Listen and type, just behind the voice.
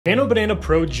Nano Banana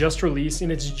Pro just released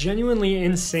and it's genuinely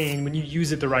insane when you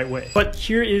use it the right way. But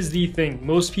here is the thing,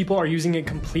 most people are using it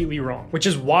completely wrong, which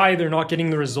is why they're not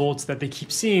getting the results that they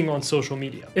keep seeing on social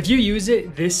media. If you use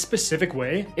it this specific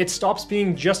way, it stops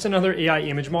being just another AI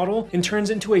image model and turns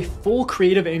into a full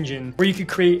creative engine where you could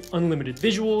create unlimited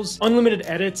visuals, unlimited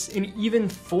edits, and even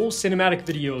full cinematic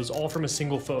videos all from a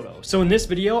single photo. So in this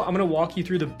video, I'm gonna walk you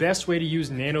through the best way to use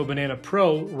Nano Banana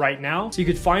Pro right now so you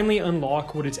could finally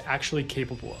unlock what it's actually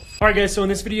capable of. Alright guys, so in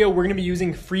this video, we're going to be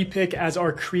using Freepik as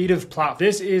our creative platform.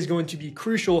 This is going to be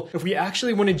crucial if we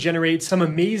actually want to generate some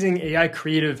amazing AI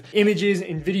creative images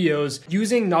and videos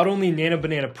using not only Nano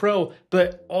Banana Pro,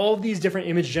 but all of these different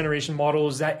image generation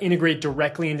models that integrate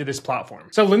directly into this platform.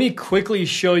 So let me quickly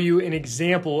show you an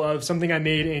example of something I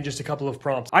made in just a couple of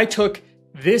prompts. I took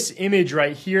this image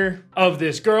right here of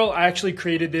this girl. I actually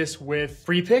created this with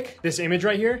Freepik, this image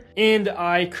right here. And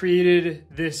I created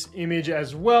this image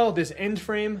as well, this end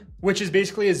frame, which is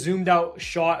basically a zoomed out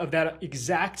shot of that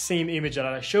exact same image that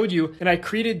I showed you. And I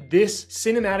created this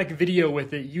cinematic video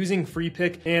with it using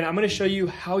Freepik. And I'm gonna show you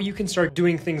how you can start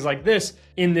doing things like this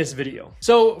in this video.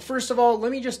 So first of all,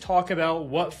 let me just talk about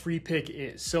what Freepik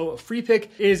is. So Freepik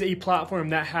is a platform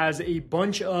that has a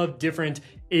bunch of different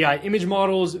AI image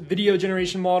models, video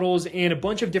generation models, and a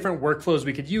bunch of different workflows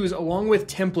we could use along with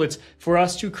templates for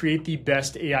us to create the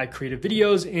best AI creative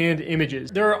videos and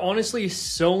images. There are honestly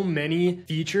so many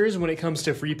features when it comes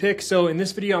to Freepik. So in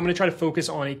this video, I'm gonna try to focus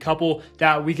on a couple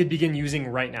that we could begin using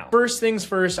right now. First things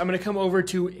first, I'm gonna come over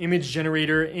to Image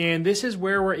Generator, and this is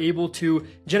where we're able to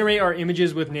generate our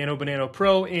images with Nano Banana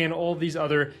Pro and all of these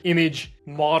other image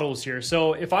models here.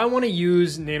 So if I want to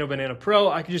use Nano Banana Pro,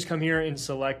 I can just come here and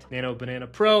select Nano Banana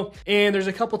Pro. And there's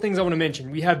a couple things I want to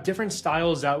mention. We have different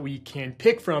styles that we can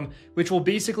pick from, which will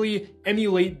basically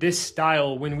emulate this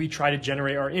style when we try to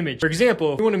generate our image. For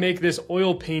example, if we want to make this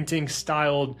oil painting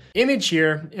styled image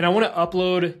here, and I want to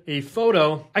upload a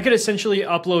photo, I could essentially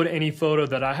upload any photo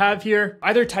that I have here,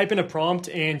 either type in a prompt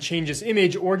and change this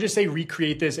image, or just say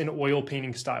recreate this in oil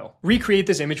painting style. Recreate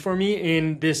this image for me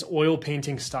in this oil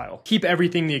painting style. Keep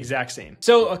everything the exact same.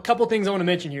 So a couple things I want to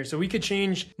mention here. So we could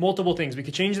change multiple things. We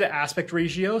could change the aspect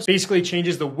ratio. So basically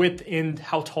changes the width and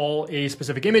how tall a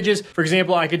specific image is. For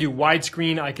example, I could do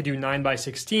widescreen. I could do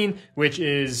 9:16, which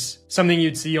is something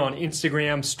you'd see on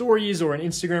Instagram stories or an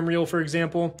Instagram reel, for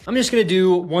example. I'm just going to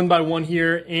do 1:1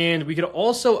 here. And we could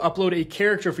also upload a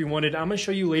character if we wanted. I'm going to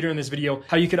show you later in this video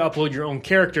how you could upload your own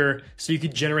character so you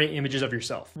could generate images of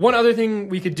yourself. One other thing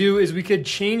we could do is we could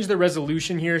change the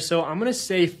resolution here. So I'm going to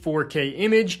say 4K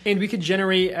image, and we could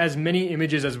generate as many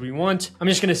images as we want. I'm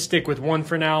just going to stick with one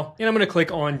for now, and I'm going to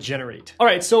click on generate. All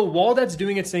right, so while that's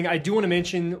doing its thing, I do want to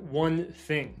mention one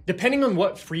thing. Depending on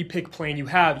what Freepik plan you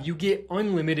have, you get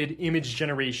unlimited image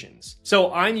generations.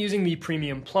 So I'm using the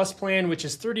Premium Plus plan, which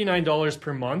is $39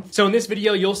 per month. So in this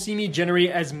video, you'll see me generate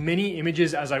as many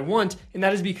images as I want, and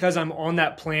that is because I'm on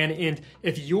that plan. And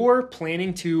if you're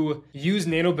planning to use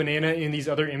Nano Banana in these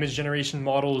other image generation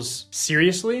models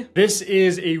seriously, this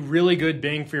is a really good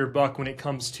bang for your buck when it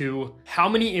comes to how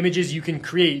many images you can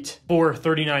create for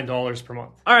 $39 per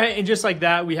month. All right, and just like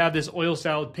that, we have this oil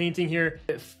styled painting here.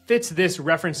 It fits this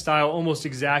reference style almost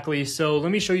exactly. So let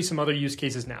me show you some other use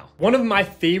cases now. One of my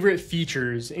favorite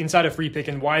features inside of Freepik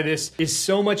and why this is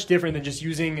so much different than just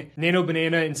using Nano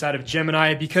Banana inside of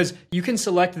Gemini, because you can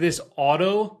select this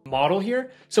auto model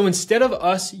here. So instead of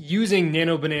us using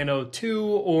Nano Banana 2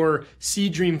 or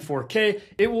Dream 4K,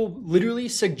 it will literally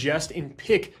suggest and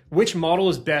pick which model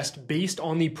is best based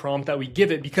on the prompt that we give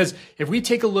it. Because if we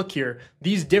take a look here,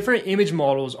 these different image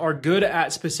models are good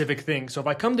at specific things. So if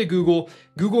I come to Google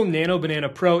Nano Banana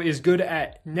Pro is good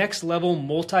at next level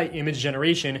multi-image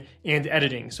generation and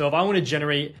editing. So if I want to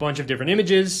generate a bunch of different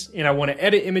images and I want to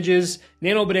edit images,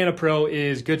 Nano Banana Pro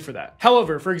is good for that.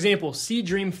 However, for example,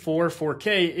 Dream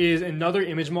 4K is another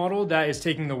image model that is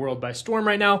taking the world by storm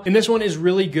right now. And this one is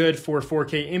really good for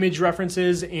 4K image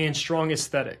references and strong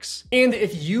aesthetics. And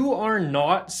if you are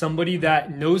not somebody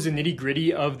that knows the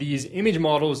nitty-gritty of these image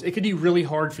models, it could be really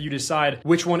hard for you to decide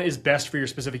which one is best for your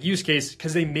specific use case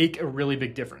because they make a really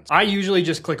big difference. I usually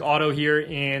just click auto here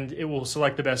and it will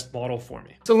select the best model for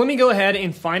me. So let me go ahead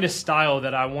and find a style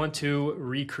that I want to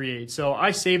recreate. So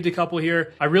I saved a couple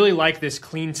here. I really like this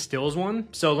clean stills one.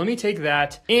 So let me take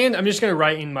that and I'm just going to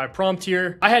write in my prompt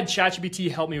here. I had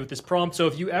ChatGPT help me with this prompt. So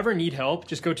if you ever need help,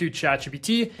 just go to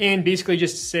ChatGPT and basically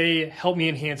just say, help me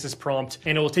enhance this prompt,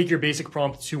 and it will take take your basic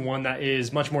prompt to one that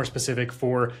is much more specific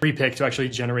for free pick to actually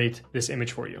generate this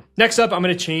image for you. Next up, I'm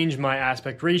going to change my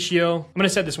aspect ratio. I'm going to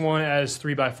set this one as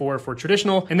 3:4 for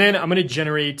traditional, and then I'm going to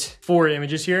generate 4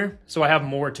 images here, so I have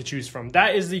more to choose from.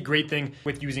 That is the great thing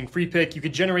with using free pick. You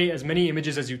could generate as many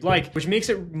images as you'd like, which makes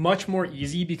it much more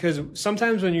easy, because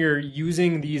sometimes when you're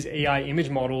using these AI image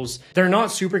models, they're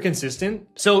not super consistent.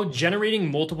 So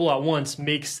generating multiple at once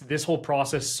makes this whole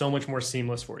process so much more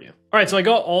seamless for you. All right, so I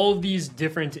got all of these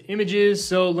different images.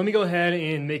 So let me go ahead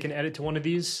and make an edit to one of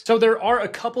these. So there are a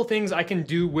couple things I can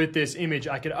do with this image.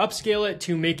 I could upscale it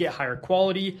to make it higher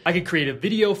quality. I could create a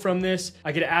video from this.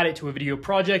 I could add it to a video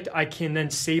project. I can then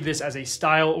save this as a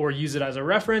style or use it as a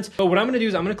reference. But what I'm gonna do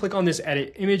is I'm gonna click on this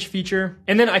edit image feature,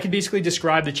 and then I could basically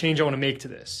describe the change I wanna make to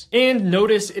this. And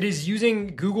notice it is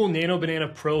using Google Nano Banana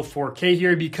Pro 4K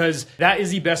here, because that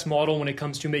is the best model when it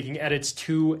comes to making edits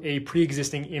to a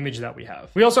pre-existing image that we have.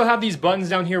 We also have these buttons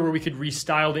down here where we could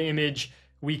restyle the image.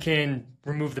 We can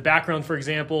remove the background, for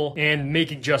example, and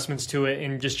make adjustments to it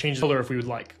and just change the color if we would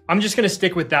like. I'm just gonna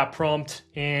stick with that prompt,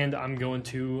 and I'm going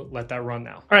to let that run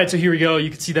now. All right, so here we go.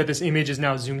 You can see that this image is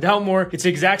now zoomed out more. It's the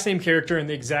exact same character in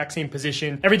the exact same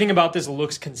position. Everything about this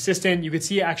looks consistent. You can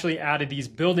see it actually added these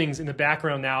buildings in the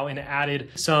background now and added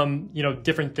some,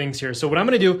 different things here. So what I'm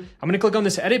gonna do, I'm gonna click on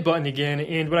this edit button again,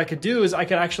 and what I could do is I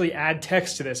could actually add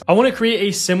text to this. I wanna create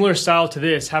a similar style to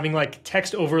this, having like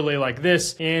text overlay like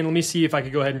this, and let me see if I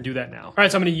could go ahead and do that now. All right,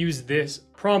 so I'm gonna use this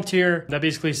prompt here that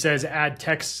basically says add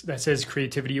text that says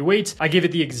creativity awaits. I give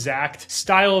it the exact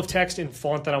style of text and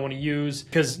font that I want to use,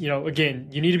 because again,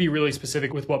 you need to be really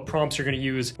specific with what prompts you're going to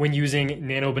use when using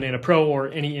Nano Banana Pro or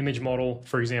any image model,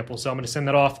 for example. So I'm going to send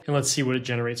that off, and let's see what it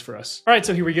generates for us. All right,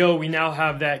 so here we go. We now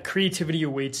have that creativity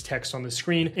awaits text on the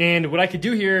screen. And what I could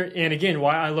do here, and again,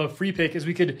 why I love free pick, is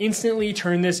we could instantly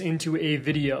turn this into a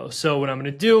video. So what I'm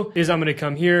going to do is I'm going to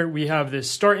come here. We have this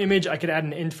start image. I could add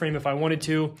an end frame if I wanted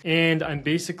to, and I'm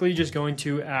basically just going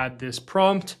to add this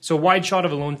prompt. So wide shot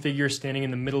of a lone figure standing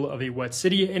in the middle of a wet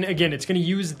city. And again, it's going to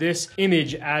use this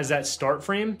image as that start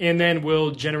frame, and then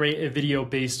we'll generate a video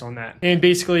based on that. And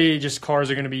basically just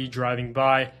cars are going to be driving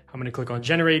by. I'm going to click on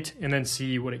generate and then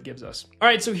see what it gives us. All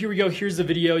right, so here we go. Here's the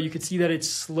video. You can see that it's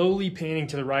slowly panning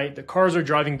to the right. The cars are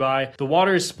driving by. The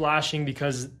water is splashing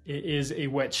because it is a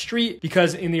wet street,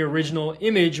 because in the original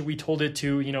image, we told it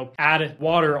to, add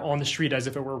water on the street as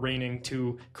if it were raining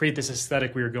to create this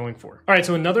aesthetic we were going for. All right,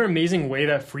 so another amazing way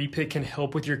that free pick can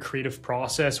help with your creative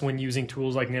process when using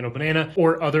tools like Nano Banana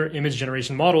or other image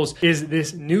generation models is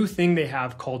this new thing they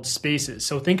have called spaces.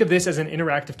 So think of this as an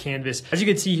interactive canvas. As you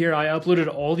can see here, I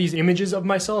uploaded all these images of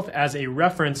myself as a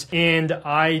reference, and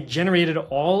I generated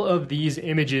all of these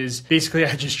images. Basically,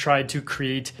 I just tried to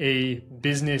create a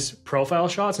business profile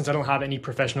shot, since I don't have any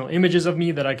professional images of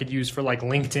me that I could use for like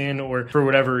LinkedIn or for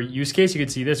whatever use case. You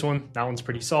could see this one. That one's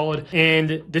pretty solid.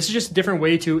 And this is just a different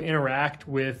way to interact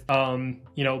with,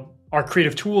 our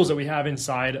creative tools that we have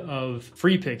inside of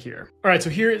free pick here. All right, so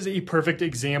here is a perfect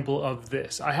example of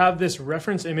this. I have this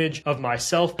reference image of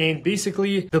myself, and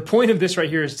basically the point of this right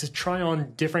here is to try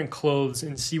on different clothes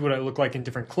and see what I look like in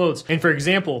different clothes. And for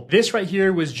example, this right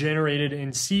here was generated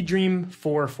in Seedream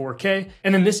for 4K.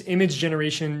 And then this image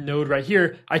generation node right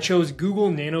here, I chose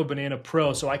Google Nano Banana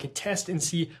Pro, so I could test and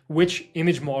see which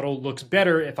image model looks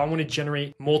better if I want to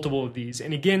generate multiple of these.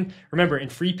 And again, remember, in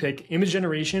free pick, image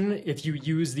generation, if you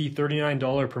use the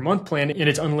 $39 per month plan, and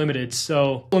it's unlimited.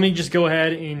 So let me just go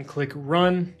ahead and click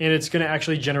run, and it's going to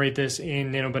actually generate this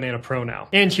in Nano Banana Pro now.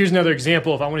 And here's another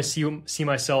example. If I want to see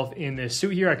myself in this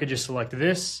suit here, I could just select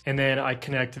this, and then I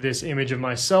connect this image of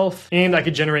myself, and I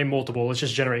could generate multiple. Let's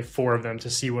just generate 4 of them to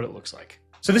see what it looks like.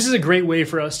 So this is a great way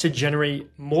for us to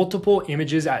generate multiple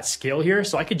images at scale here.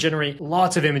 So I could generate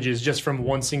lots of images just from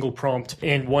one single prompt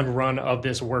and one run of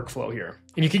this workflow here.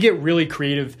 And you could get really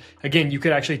creative. Again, you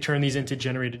could actually turn these into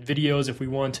generated videos if we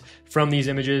want from these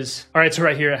images. All right, so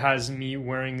right here it has me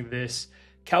wearing this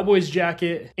Cowboys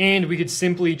jacket, and we could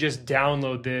simply just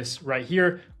download this right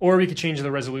here, or we could change the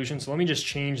resolution. So let me just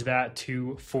change that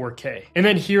to 4K. And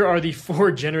then here are the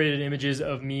 4 generated images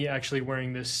of me actually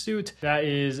wearing this suit. That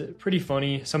is pretty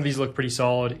funny. Some of these look pretty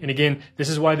solid. And again, this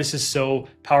is why this is so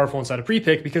powerful inside of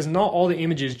Prepick, because not all the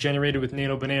images generated with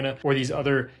Nano Banana or these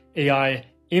other AI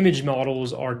image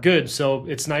models are good. So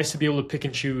it's nice to be able to pick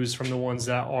and choose from the ones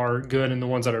that are good and the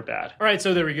ones that are bad. All right,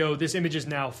 so there we go. This image is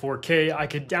now 4K. I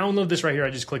could download this right here. I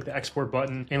just click the export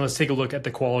button and let's take a look at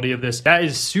the quality of this. That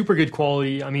is super good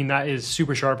quality. I mean, that is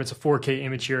super sharp. It's a 4K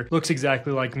image here. Looks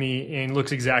exactly like me and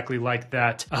looks exactly like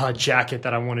that jacket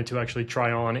that I wanted to actually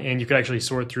try on. And you could actually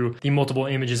sort through the multiple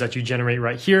images that you generate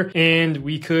right here. And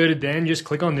we could then just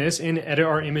click on this and edit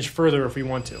our image further if we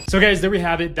want to. So guys, there we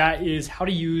have it. That is how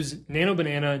to use Nano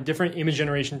Banana, different image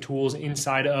generation tools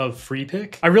inside of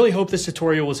FreePic. I really hope this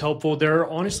tutorial was helpful. There are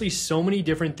honestly so many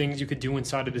different things you could do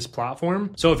inside of this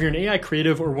platform. So if you're an AI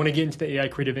creative or want to get into the AI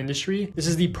creative industry, this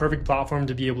is the perfect platform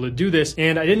to be able to do this.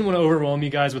 And I didn't want to overwhelm you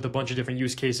guys with a bunch of different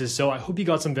use cases. So I hope you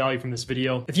got some value from this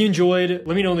video. If you enjoyed,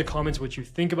 let me know in the comments what you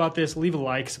think about this. Leave a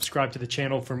like, subscribe to the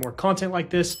channel for more content like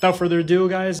this. Without further ado,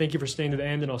 guys, thank you for staying to the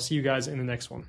end and I'll see you guys in the next one.